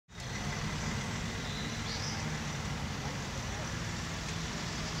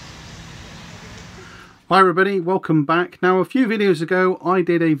Hi everybody, welcome back. Now a few videos ago I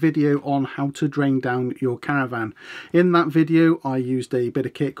did a video on how to drain down your caravan. In that video I used a bit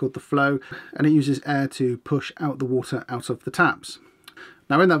of kit called the Flow, and it uses air to push out the water out of the taps.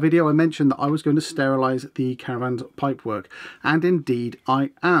 Now in that video I mentioned that I was going to sterilise the caravan's pipework, and indeed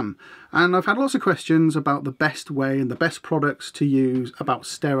I am. And I've had lots of questions about the best way and the best products to use about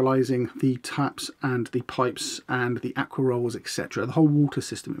sterilising the taps and the pipes and the aqua rolls, etc. The whole water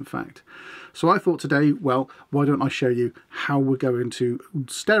system, in fact. So I thought today, well, why don't I show you how we're going to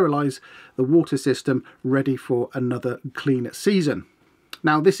sterilise the water system ready for another clean season.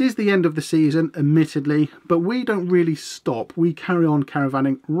 Now this is the end of the season, admittedly, but we don't really stop. We carry on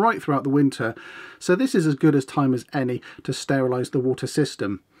caravanning right throughout the winter, so this is as good a time as any to sterilise the water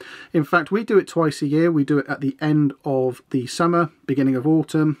system. In fact, we do it twice a year. We do it at the end of the summer, beginning of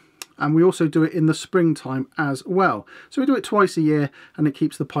autumn, and we also do it in the springtime as well. So we do it twice a year and it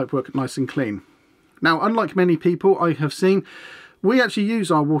keeps the pipework nice and clean. Now, unlike many people I have seen, we actually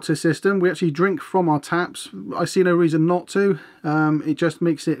use our water system. We actually drink from our taps. I see no reason not to. It just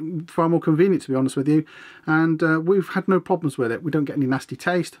makes it far more convenient, to be honest with you. And we've had no problems with it. We don't get any nasty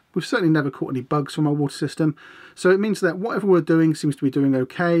taste. We've certainly never caught any bugs from our water system. So it means that whatever we're doing seems to be doing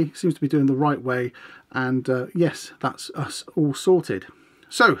okay, seems to be doing the right way. And yes, that's us all sorted.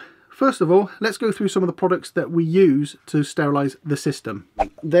 So, first of all, let's go through some of the products that we use to sterilise the system.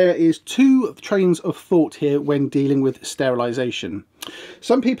 There is two trains of thought here when dealing with sterilisation.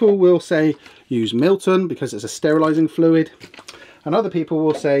 Some people will say use Milton because it's a sterilising fluid, and other people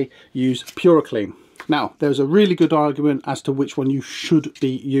will say use PuraClean. Now, there's a really good argument as to which one you should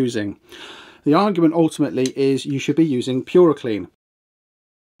be using. The argument ultimately is you should be using PuraClean.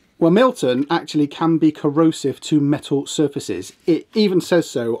 Well, Milton actually can be corrosive to metal surfaces. It even says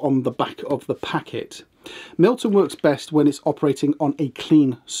so on the back of the packet. Milton works best when it's operating on a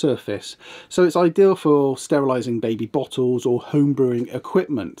clean surface, so it's ideal for sterilising baby bottles or home brewing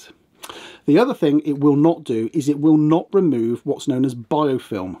equipment. The other thing it will not do is it will not remove what's known as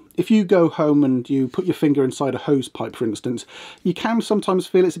biofilm. If you go home and you put your finger inside a hose pipe, for instance, you can sometimes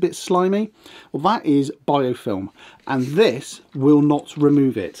feel it's a bit slimy. Well, that is biofilm, and this will not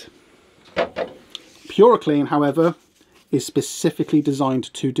remove it. PuraClean, however, is specifically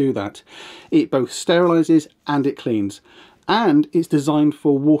designed to do that. It both sterilises and it cleans. And it's designed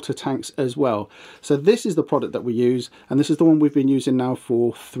for water tanks as well. So this is the product that we use, and this is the one we've been using now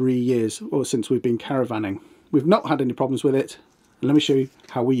for 3 years, or since we've been caravanning. We've not had any problems with it. Let me show you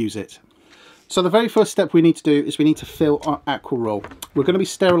how we use it. So the very first step we need to do is we need to fill our aqua roll. We're going to be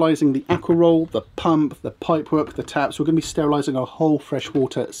sterilising the aqua roll, the pump, the pipework, the taps. We're going to be sterilising our whole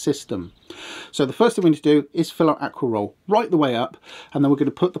freshwater system. So the first thing we need to do is fill our aqua roll right the way up, and then we're going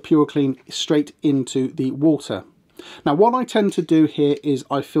to put the PuraClean straight into the water. Now what I tend to do here is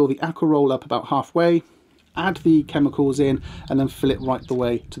I fill the aqua roll up about halfway, add the chemicals in, and then fill it right the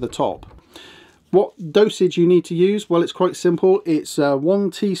way to the top. What dosage you need to use? Well, it's quite simple. It's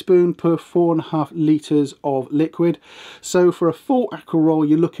 1 teaspoon per 4.5 litres of liquid. So for a full aqua roll,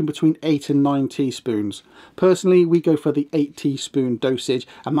 you're looking between 8 and 9 teaspoons. Personally, we go for the 8 teaspoon dosage,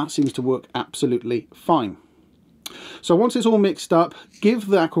 and that seems to work absolutely fine. So once it's all mixed up, give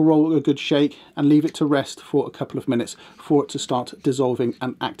the aqua roll a good shake and leave it to rest for a couple of minutes for it to start dissolving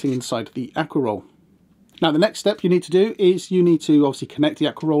and acting inside the aqua roll. Now the next step you need to do is you need to obviously connect the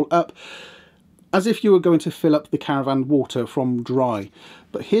aqua roll up as if you were going to fill up the caravan water from dry.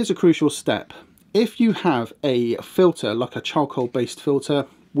 But here's a crucial step. If you have a filter, like a charcoal based filter,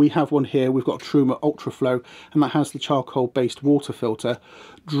 we have one here, we've got a Truma Ultraflow, and that has the charcoal based water filter.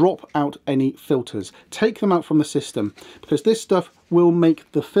 Drop out any filters, take them out from the system, because this stuff will make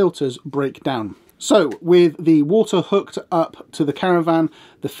the filters break down. So with the water hooked up to the caravan,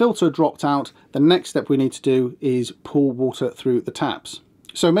 the filter dropped out, the next step we need to do is pour water through the taps.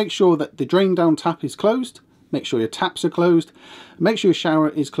 So make sure that the drain down tap is closed, make sure your taps are closed, make sure your shower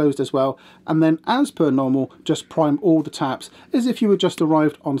is closed as well, and then as per normal, just prime all the taps as if you had just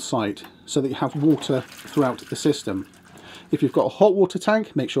arrived on site, so that you have water throughout the system. If you've got a hot water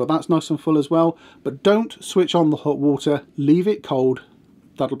tank, make sure that's nice and full as well, but don't switch on the hot water, leave it cold,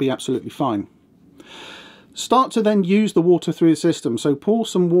 that'll be absolutely fine. Start to then use the water through the system, so pour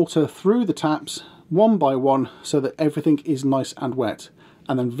some water through the taps one by one so that everything is nice and wet.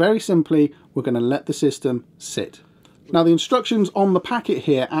 And then very simply, we're going to let the system sit. Now the instructions on the packet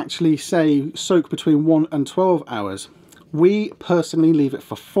here actually say soak between 1 and 12 hours. We personally leave it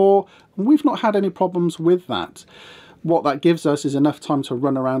for 4, and we've not had any problems with that. What that gives us is enough time to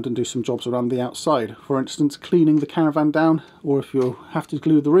run around and do some jobs around the outside. For instance, cleaning the caravan down, or if you have to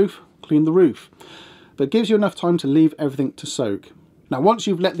glue the roof, clean the roof. But it gives you enough time to leave everything to soak. Now once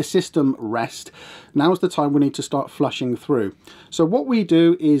you've let the system rest, now's the time we need to start flushing through. So what we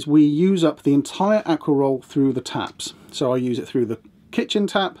do is we use up the entire aqua roll through the taps. So I use it through the kitchen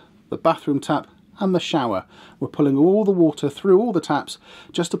tap, the bathroom tap and the shower. We're pulling all the water through all the taps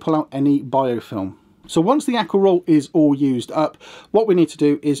just to pull out any biofilm. So once the aqua roll is all used up, what we need to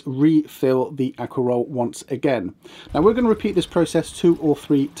do is refill the aqua roll once again. Now we're going to repeat this process 2 or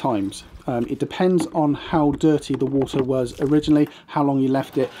 3 times. It depends on how dirty the water was originally, how long you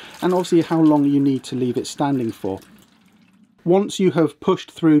left it, and obviously how long you need to leave it standing for. Once you have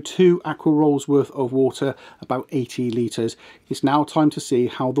pushed through 2 aqua rolls worth of water, about 80 litres, it's now time to see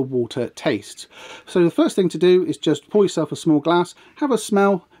how the water tastes. So the first thing to do is just pour yourself a small glass, have a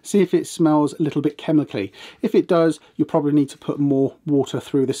smell, see if it smells a little bit chemically. If it does, you probably need to put more water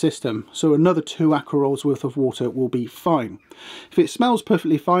through the system. So another 2 aqua rolls worth of water will be fine. If it smells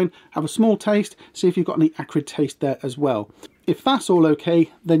perfectly fine, have a small taste, see if you've got any acrid taste there as well. If that's all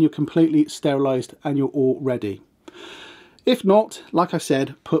okay, then you're completely sterilised and you're all ready. If not, like I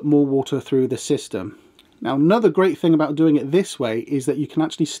said, put more water through the system. Now another great thing about doing it this way is that you can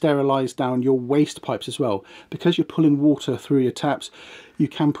actually sterilise down your waste pipes as well. Because you're pulling water through your taps, you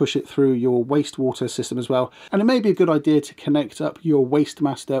can push it through your wastewater system as well. And it may be a good idea to connect up your waste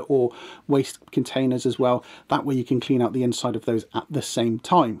master or waste containers as well. That way you can clean out the inside of those at the same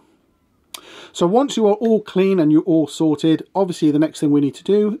time. So once you are all clean and you're all sorted, obviously the next thing we need to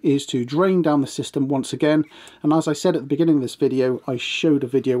do is to drain down the system once again. And as I said at the beginning of this video, I showed a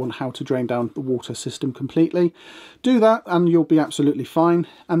video on how to drain down the water system completely. Do that and you'll be absolutely fine.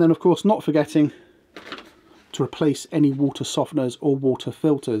 And then of course not forgetting to replace any water softeners or water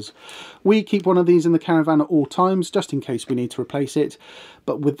filters. We keep one of these in the caravan at all times just in case we need to replace it.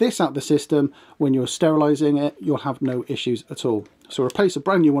 But with this out the system, when you're sterilising it, you'll have no issues at all. So replace a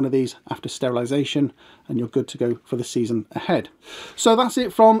brand new one of these after sterilisation and you're good to go for the season ahead. So that's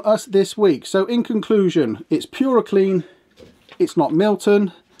it from us this week. So in conclusion, it's Pura Clean, it's not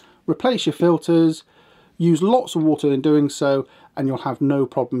Milton. Replace your filters, use lots of water in doing so, and you'll have no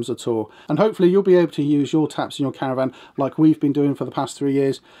problems at all. And hopefully you'll be able to use your taps in your caravan like we've been doing for the past 3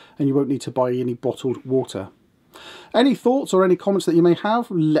 years, and you won't need to buy any bottled water. Any thoughts or any comments that you may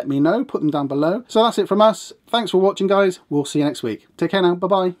have, let me know, put them down below. So that's it from us. Thanks for watching guys, we'll see you next week. Take care now, bye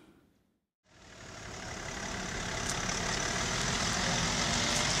bye.